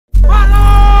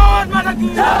The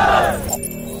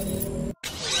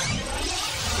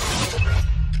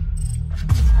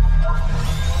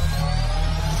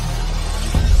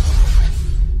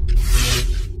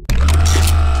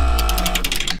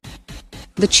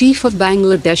chief of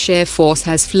Bangladesh Air Force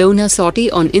has flown a sortie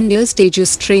on India's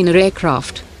Tejas Trainer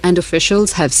aircraft, and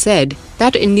officials have said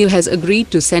that India has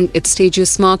agreed to send its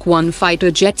Tejas Mark-1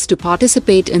 fighter jets to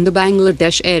participate in the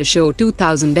Bangladesh Air Show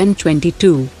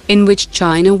 2022, in which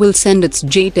China will send its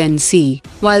J-10C,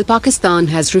 while Pakistan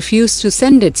has refused to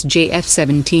send its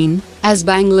JF-17, as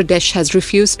Bangladesh has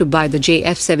refused to buy the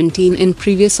JF-17 in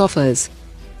previous offers.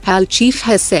 HAL chief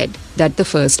has said that the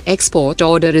first export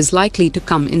order is likely to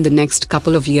come in the next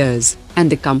couple of years,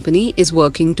 and the company is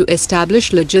working to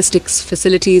establish logistics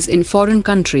facilities in foreign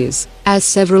countries, as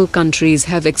several countries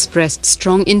have expressed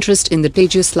strong interest in the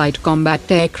Tejas light combat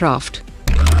aircraft.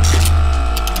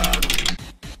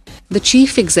 The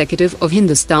chief executive of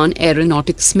Hindustan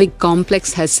Aeronautics MiG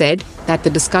complex has said that the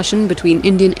discussion between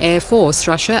Indian Air Force,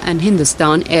 Russia and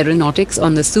Hindustan Aeronautics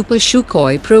on the Super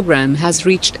Sukhoi program has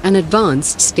reached an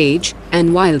advanced stage,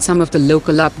 and while some of the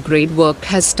local upgrade work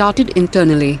has started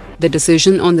internally, the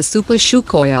decision on the Super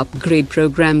Sukhoi upgrade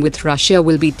program with Russia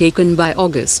will be taken by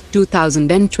August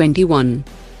 2021.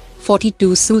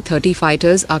 42 Su-30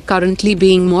 fighters are currently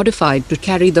being modified to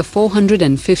carry the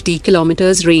 450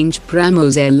 km range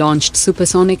BrahMos air-launched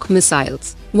supersonic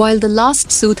missiles, while the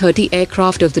last Su-30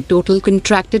 aircraft of the total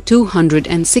contracted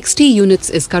 260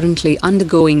 units is currently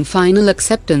undergoing final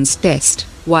acceptance test,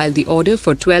 while the order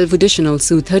for 12 additional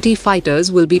Su-30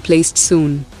 fighters will be placed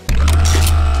soon.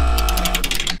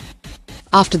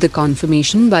 After the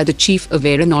confirmation by the Chief of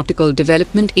Aeronautical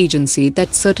Development Agency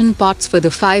that certain parts for the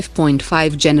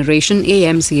 5.5 generation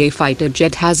AMCA fighter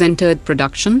jet has entered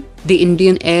production, the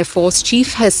Indian Air Force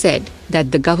Chief has said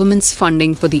that the government's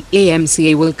funding for the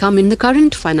AMCA will come in the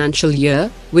current financial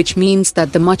year, which means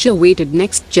that the much-awaited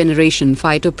next-generation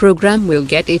fighter program will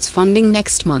get its funding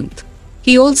next month.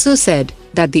 He also said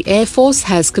that the Air Force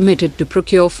has committed to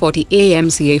procure 40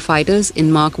 AMCA fighters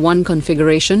in Mark 1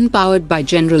 configuration powered by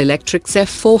General Electric's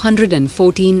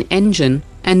F414 engine,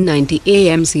 and 90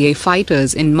 AMCA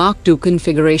fighters in Mark 2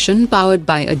 configuration powered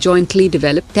by a jointly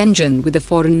developed engine with a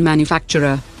foreign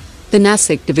manufacturer. The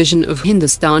Nashik Division of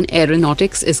Hindustan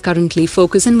Aeronautics is currently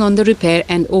focusing on the repair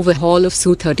and overhaul of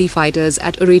Su-30 fighters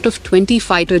at a rate of 20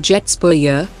 fighter jets per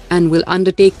year, and will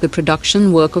undertake the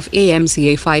production work of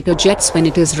AMCA fighter jets when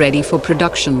it is ready for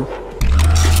production.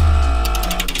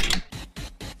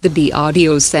 The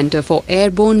DRDO's Center for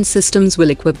Airborne Systems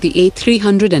will equip the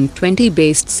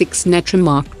A320-based 6 NetraMK2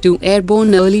 Mark-2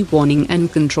 airborne early warning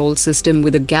and control system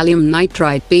with a gallium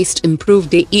nitride-based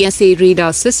improved AESA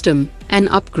radar system, an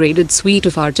upgraded suite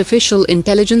of artificial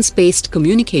intelligence-based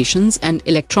communications and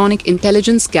electronic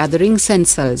intelligence gathering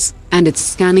sensors, and its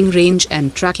scanning range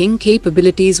and tracking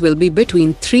capabilities will be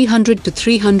between 300 to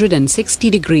 360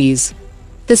 degrees.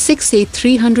 The 6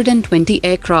 A320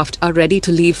 aircraft are ready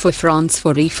to leave for France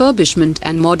for refurbishment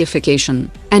and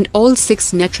modification, and all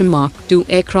 6 NetraMK2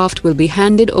 aircraft will be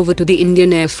handed over to the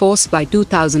Indian Air Force by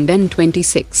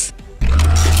 2026.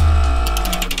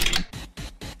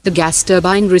 The gas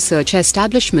turbine research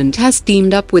establishment has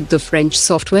teamed up with the French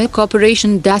software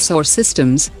corporation Dassault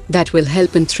Systèmes that will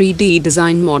help in 3D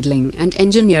design modeling and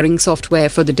engineering software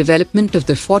for the development of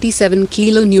the 47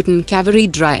 kN Kaveri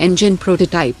dry engine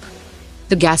prototype.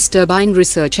 The gas turbine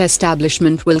research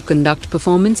establishment will conduct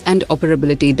performance and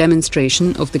operability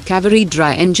demonstration of the Kaveri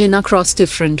dry engine across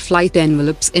different flight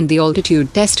envelopes in the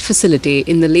altitude test facility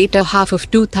in the later half of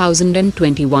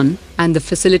 2021, and the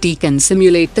facility can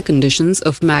simulate the conditions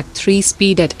of Mach 3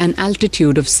 speed at an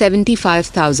altitude of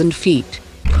 75,000 feet.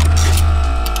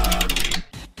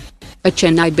 A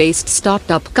Chennai-based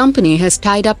startup company has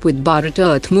tied up with Bharat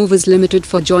Earth Movers Limited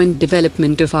for joint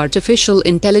development of artificial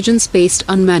intelligence-based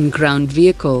unmanned ground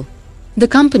vehicle. The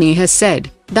company has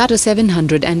said that a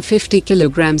 750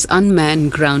 kg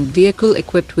unmanned ground vehicle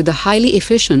equipped with a highly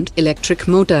efficient electric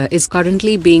motor is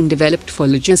currently being developed for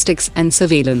logistics and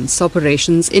surveillance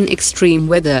operations in extreme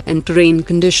weather and terrain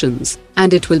conditions,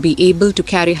 and it will be able to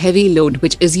carry heavy load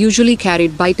which is usually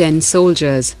carried by 10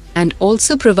 soldiers, and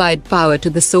also provide power to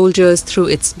the soldiers through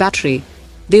its battery.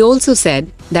 They also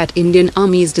said that Indian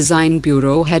Army's design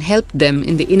bureau had helped them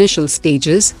in the initial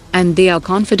stages, and they are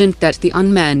confident that the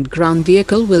unmanned ground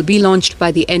vehicle will be launched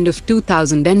by the end of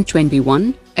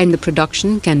 2021, and the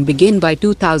production can begin by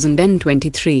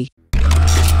 2023.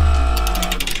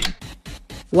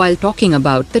 While talking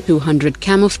about the 200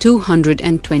 cam of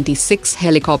 226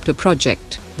 helicopter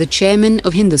project, the chairman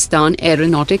of Hindustan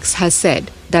Aeronautics has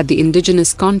said that the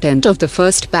indigenous content of the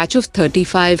first batch of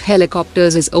 35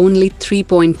 helicopters is only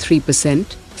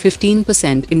 3.3%,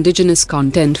 15% indigenous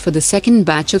content for the second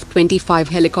batch of 25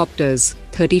 helicopters,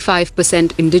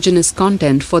 35% indigenous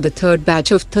content for the third batch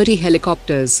of 30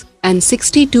 helicopters, and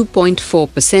 62.4%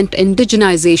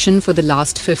 indigenization for the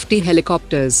last 50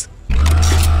 helicopters.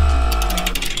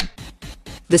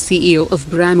 The CEO of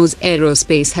BrahMos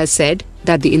Aerospace has said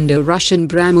that the Indo-Russian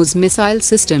BrahMos missile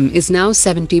system is now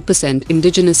 70%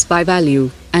 indigenous by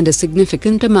value, and a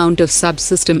significant amount of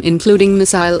subsystem including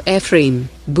missile airframe,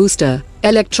 booster,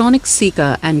 electronic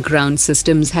seeker and ground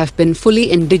systems have been fully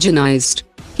indigenized.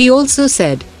 He also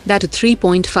said that a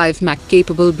 3.5 Mach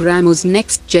capable BrahMos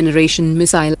next generation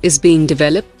missile is being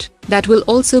developed, that will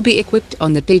also be equipped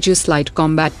on the Tejas light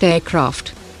combat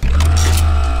aircraft.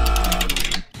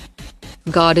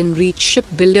 Garden Reach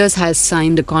Shipbuilders has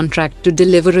signed a contract to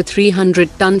deliver a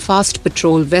 300-ton fast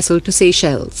patrol vessel to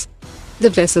Seychelles.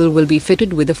 The vessel will be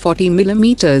fitted with a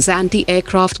 40mm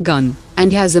anti-aircraft gun,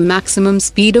 and has a maximum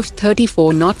speed of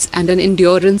 34 knots and an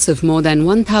endurance of more than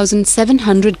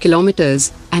 1,700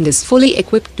 kilometers, and is fully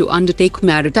equipped to undertake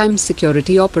maritime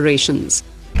security operations.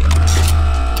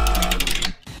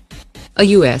 A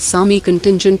U.S. Army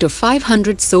contingent of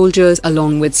 500 soldiers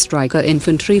along with Stryker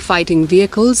infantry fighting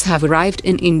vehicles have arrived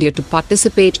in India to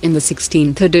participate in the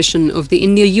 16th edition of the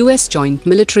India-US Joint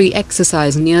Military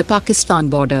Exercise near Pakistan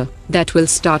border, that will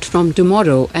start from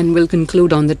tomorrow and will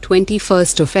conclude on the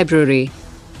 21st of February.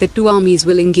 The two armies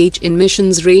will engage in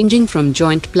missions ranging from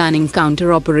joint planning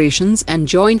counter-operations and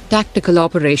joint tactical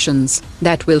operations,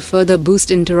 that will further boost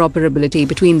interoperability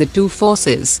between the two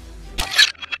forces.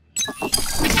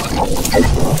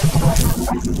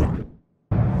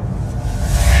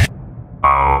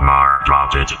 Omar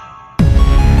dropped it.